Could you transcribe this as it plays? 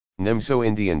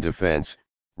Nemso-Indian defense,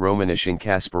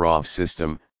 Romanishyn-Kasparov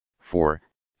system, 4,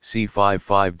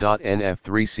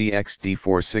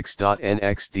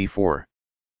 c5-5.nf3cxd46.nxd4.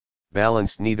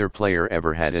 Balanced, neither player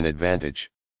ever had an advantage.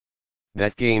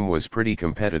 That game was pretty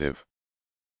competitive.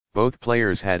 Both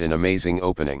players had an amazing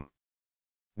opening.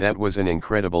 That was an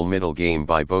incredible middle game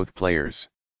by both players.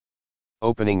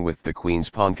 Opening with the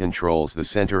queen's pawn controls the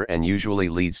center and usually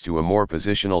leads to a more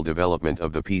positional development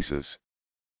of the pieces.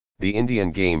 The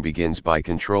Indian game begins by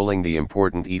controlling the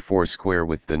important e4 square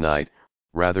with the knight,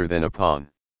 rather than a pawn.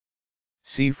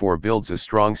 c4 builds a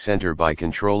strong center by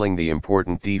controlling the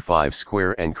important d5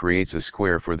 square and creates a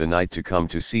square for the knight to come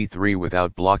to c3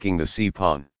 without blocking the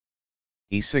c-pawn.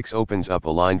 e6 opens up a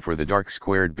line for the dark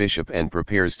squared bishop and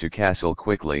prepares to castle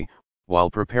quickly, while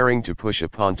preparing to push a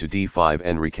pawn to d5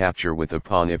 and recapture with a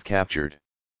pawn if captured.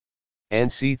 And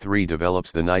c3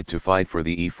 develops the knight to fight for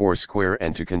the e4 square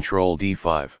and to control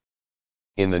d5.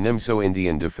 In the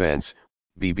Nemso-Indian defense,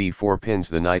 bb4 pins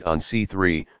the knight on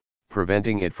c3,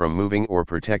 preventing it from moving or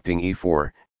protecting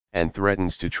e4, and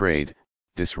threatens to trade,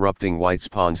 disrupting white's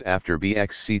pawns after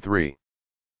bx-c3.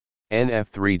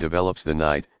 nf3 develops the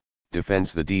knight,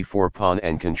 defends the d4 pawn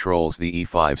and controls the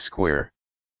e5 square.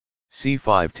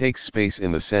 c5 takes space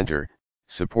in the center,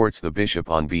 supports the bishop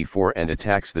on b4 and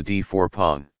attacks the d4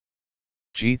 pawn.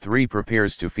 g3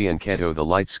 prepares to fianchetto the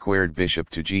light-squared bishop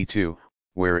to g2,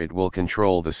 where it will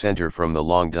control the center from the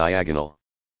long diagonal.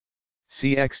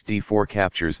 cx-d4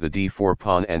 captures the d4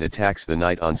 pawn and attacks the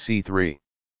knight on c3.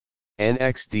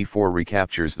 nx-d4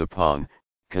 recaptures the pawn,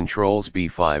 controls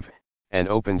b5, and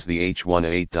opens the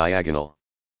h1-8 diagonal.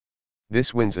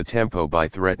 This wins a tempo by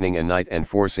threatening a knight and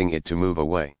forcing it to move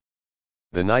away.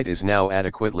 The knight is now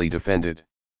adequately defended.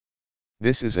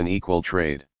 This is an equal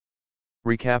trade.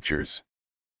 Recaptures.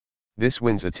 This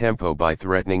wins a tempo by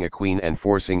threatening a queen and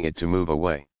forcing it to move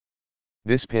away.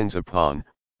 This pins a pawn,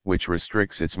 which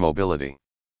restricts its mobility.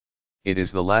 It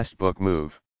is the last book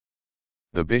move.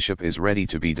 The bishop is ready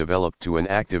to be developed to an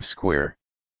active square.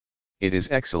 It is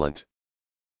excellent.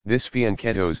 This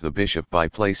fianchettos the bishop by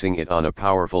placing it on a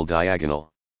powerful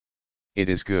diagonal. It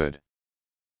is good.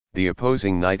 The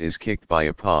opposing knight is kicked by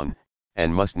a pawn,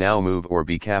 and must now move or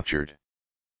be captured.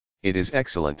 It is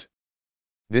excellent.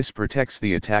 This protects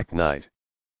the attacked knight.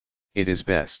 It is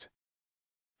best.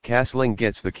 Castling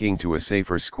gets the king to a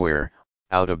safer square,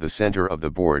 out of the center of the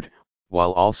board,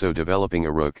 while also developing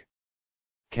a rook.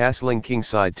 Castling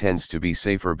kingside tends to be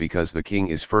safer because the king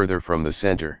is further from the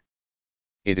center.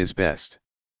 It is best.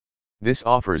 This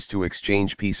offers to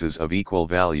exchange pieces of equal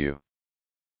value.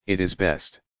 It is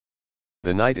best.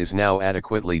 The knight is now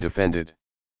adequately defended.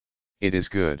 It is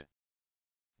good.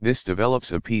 This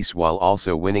develops a piece while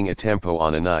also winning a tempo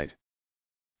on a knight.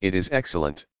 It is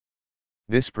excellent.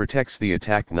 This protects the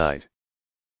attacked knight.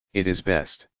 It is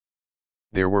best.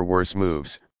 There were worse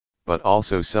moves, but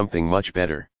also something much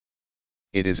better.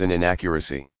 It is an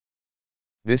inaccuracy.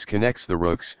 This connects the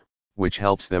rooks, which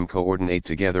helps them coordinate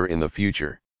together in the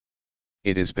future.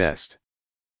 It is best.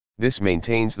 This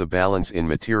maintains the balance in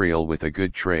material with a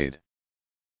good trade.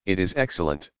 It is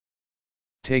excellent.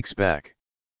 Takes back.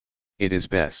 It is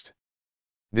best.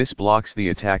 This blocks the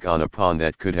attack on a pawn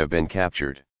that could have been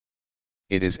captured.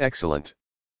 It is excellent.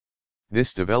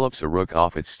 This develops a rook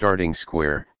off its starting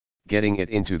square, getting it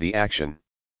into the action.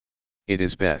 It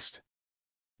is best.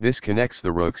 This connects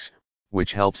the rooks,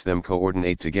 which helps them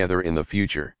coordinate together in the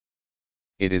future.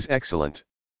 It is excellent.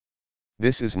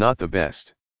 This is not the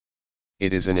best.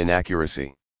 It is an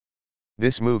inaccuracy.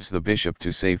 This moves the bishop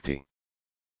to safety.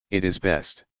 It is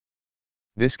best.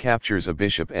 This captures a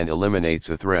bishop and eliminates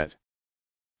a threat.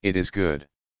 It is good.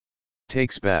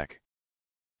 Takes back.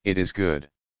 It is good.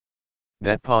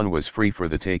 That pawn was free for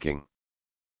the taking.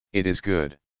 It is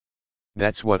good.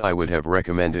 That's what I would have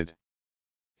recommended.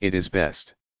 It is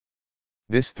best.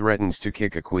 This threatens to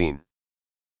kick a queen.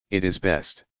 It is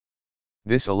best.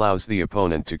 This allows the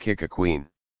opponent to kick a queen.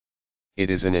 It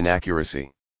is an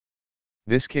inaccuracy.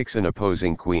 This kicks an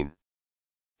opposing queen.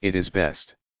 It is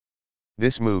best.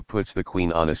 This move puts the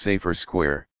queen on a safer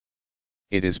square.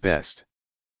 It is best.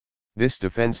 This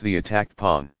defends the attacked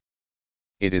pawn.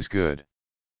 It is good.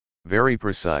 Very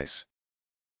precise.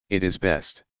 It is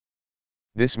best.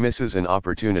 This misses an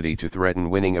opportunity to threaten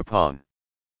winning a pawn.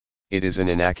 It is an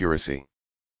inaccuracy.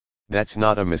 That's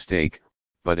not a mistake,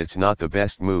 but it's not the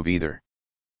best move either.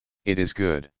 It is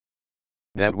good.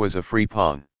 That was a free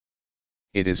pawn.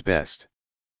 It is best.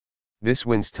 This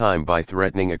wins time by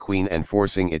threatening a queen and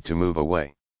forcing it to move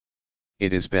away.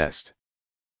 It is best.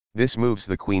 This moves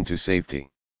the queen to safety.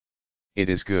 It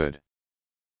is good.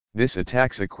 This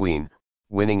attacks a queen,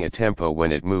 winning a tempo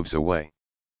when it moves away.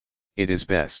 It is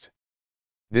best.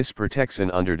 This protects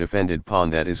an underdefended pawn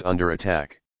that is under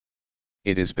attack.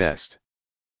 It is best.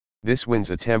 This wins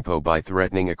a tempo by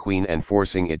threatening a queen and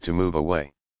forcing it to move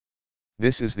away.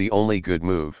 This is the only good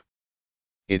move.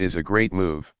 It is a great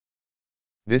move.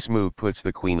 This move puts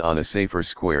the queen on a safer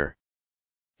square.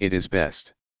 It is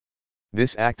best.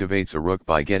 This activates a rook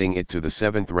by getting it to the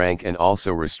 7th rank and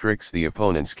also restricts the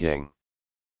opponent's king.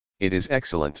 It is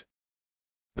excellent.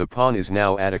 The pawn is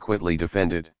now adequately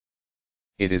defended.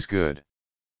 It is good.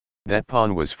 That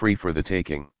pawn was free for the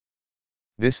taking.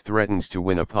 This threatens to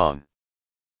win a pawn.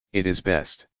 It is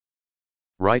best.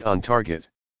 Right on target.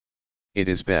 It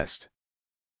is best.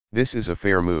 This is a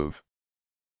fair move.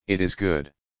 It is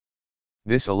good.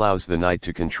 This allows the knight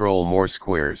to control more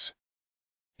squares.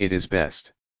 It is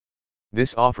best.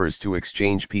 This offers to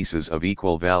exchange pieces of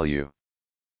equal value.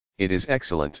 It is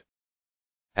excellent.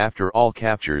 After all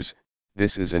captures,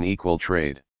 this is an equal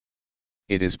trade.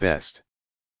 It is best.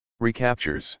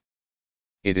 Recaptures.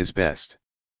 It is best.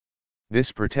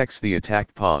 This protects the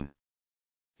attacked pawn.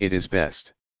 It is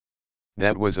best.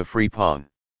 That was a free pawn.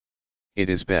 It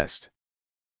is best.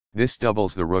 This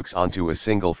doubles the rooks onto a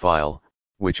single file,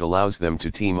 which allows them to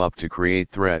team up to create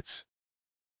threats.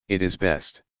 It is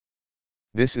best.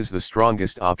 This is the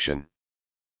strongest option.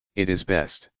 It is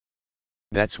best.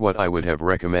 That's what I would have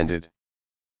recommended.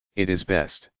 It is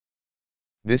best.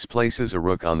 This places a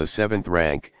rook on the 7th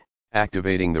rank,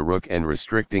 activating the rook and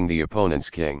restricting the opponent's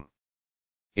king.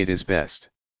 It is best.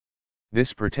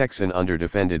 This protects an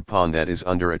underdefended pawn that is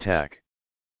under attack.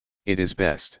 It is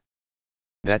best.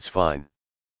 That's fine.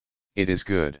 It is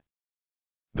good.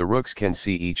 The rooks can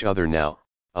see each other now,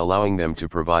 allowing them to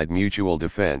provide mutual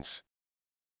defense.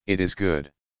 It is good.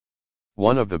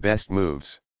 One of the best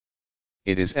moves.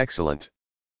 It is excellent.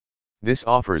 This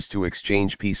offers to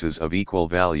exchange pieces of equal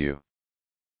value.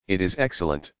 It is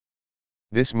excellent.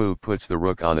 This move puts the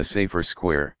rook on a safer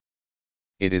square.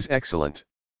 It is excellent.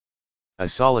 A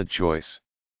solid choice.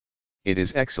 It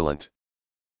is excellent.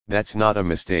 That's not a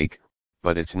mistake,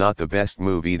 but it's not the best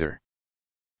move either.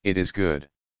 It is good.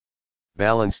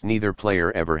 Balanced. Neither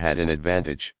player ever had an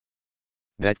advantage.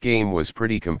 That game was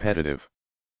pretty competitive.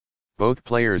 Both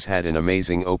players had an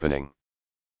amazing opening.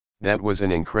 That was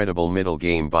an incredible middle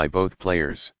game by both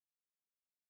players.